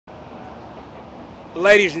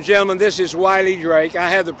Ladies and gentlemen, this is Wiley Drake. I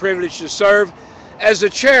have the privilege to serve as the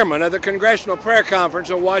chairman of the Congressional Prayer Conference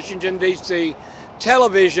of Washington, D.C.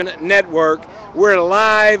 television network. We're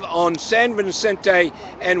live on San Vicente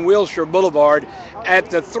and Wilshire Boulevard at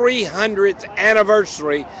the 300th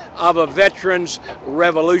anniversary of a veterans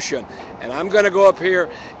revolution. And I'm going to go up here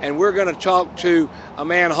and we're going to talk to a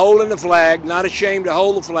man holding the flag, not ashamed to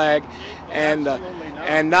hold the flag, and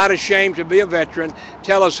not ashamed to be a veteran.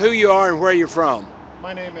 Tell us who you are and where you're from.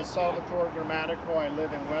 My name is Salvatore Grammatico. I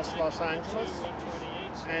live in West Los Angeles,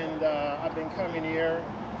 and I've been coming here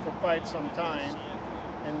for quite some time.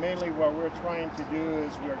 And mainly what we're trying to do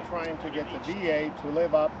is we're trying to get the VA to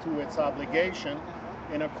live up to its obligation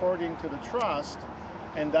in according to the trust,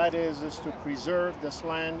 and that is to preserve this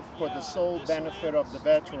land for the sole benefit of the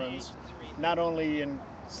veterans, not only in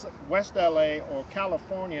West LA or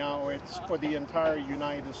California, or it's for the entire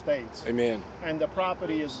United States. Amen. And the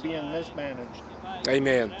property is being mismanaged.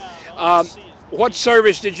 Amen. What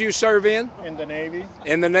service did you serve in? In the Navy.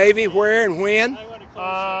 In the Navy, where and when?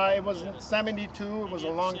 It was in '72. It was a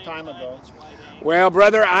long time ago. Well,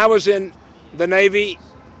 brother, I was in the Navy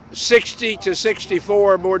 60 to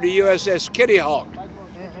 64 aboard the USS Kitty Hawk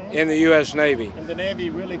in the U.S. Navy. And the Navy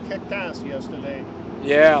really kicked ass yesterday.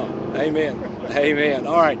 Yeah, amen. Amen.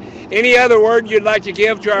 All right. Any other word you'd like to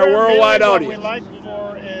give to our worldwide audience? What we'd like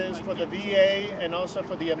for is for the VA and also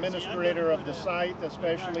for the administrator of the site,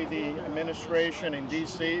 especially the administration in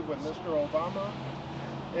D.C. with Mr. Obama,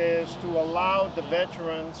 is to allow the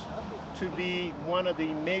veterans to be one of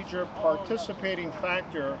the major participating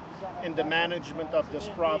factor in the management of this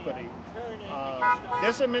property.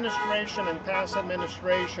 This administration and past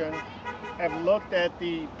administration have looked at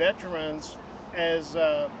the veterans as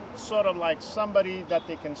sort of like somebody that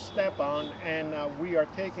they can step on, and we are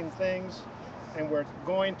taking things and we're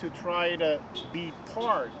going to try to be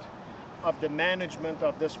part of the management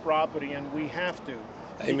of this property, and we have to.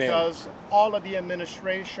 Amen. Because all of the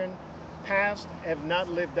administration past have not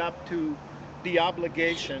lived up to the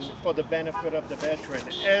obligation for the benefit of the veteran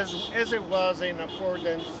as it was in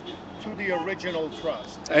accordance to the original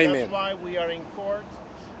trust. Amen. That's why we are in court.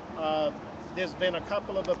 There's been a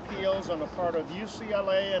couple of appeals on the part of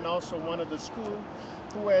UCLA and also one of the schools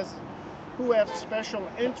who have special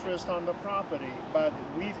interest on the property, but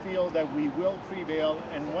we feel that we will prevail,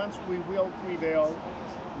 and once we will prevail,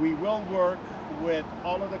 we will work with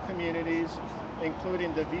all of the communities,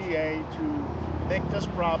 including the VA, to make this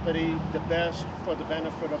property the best for the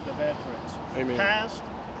benefit of the veterans. Amen. Past,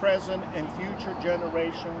 present, and future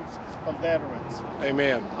generations of veterans.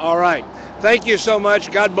 Amen. All right. Thank you so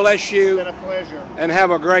much. God bless you. It's been a pleasure. And have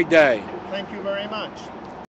a great day. Thank you very much.